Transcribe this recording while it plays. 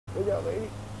Look out, lady.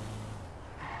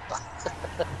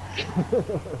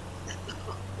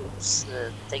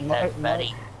 Take that,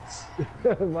 buddy.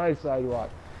 My sidewalk.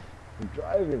 I'm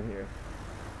driving here.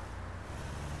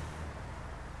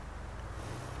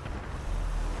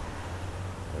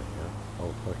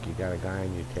 Oh, look, you got a guy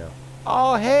on your tail.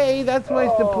 Oh, hey, that's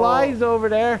my supplies over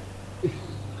there.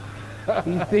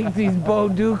 He thinks he's Bo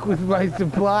Duke with my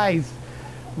supplies.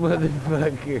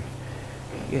 Motherfucker.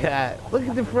 Yeah, look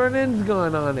at the front end's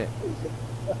going on it.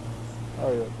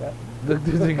 Oh, yeah, that. Look,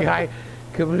 there's a guy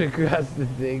coming across the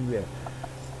thing there.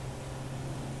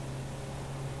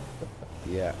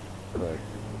 Yeah, look.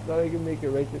 Thought I could make it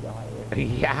right to the highway.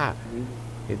 Yeah.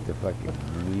 Hit the fucking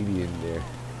median there.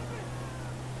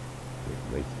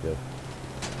 Wait, still.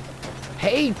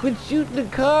 Hey, quit shooting the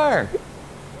car!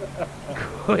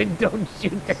 Quit, don't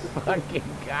shoot the fucking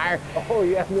car! Oh,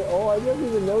 yeah. Oh, I didn't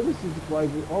even notice his flag.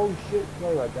 Oh, shit.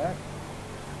 Sorry about that.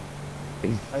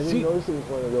 I didn't notice it was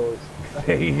one of those.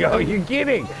 There you go, you're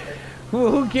kidding!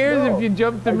 Well, who cares if you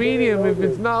jump the medium if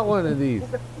it's not one of these?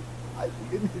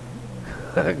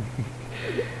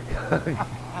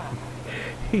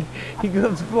 He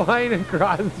goes flying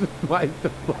across with my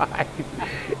supplies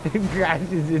and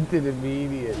crashes into the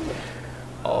median.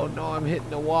 Oh no, I'm hitting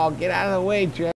the wall. Get out of the way, Trey.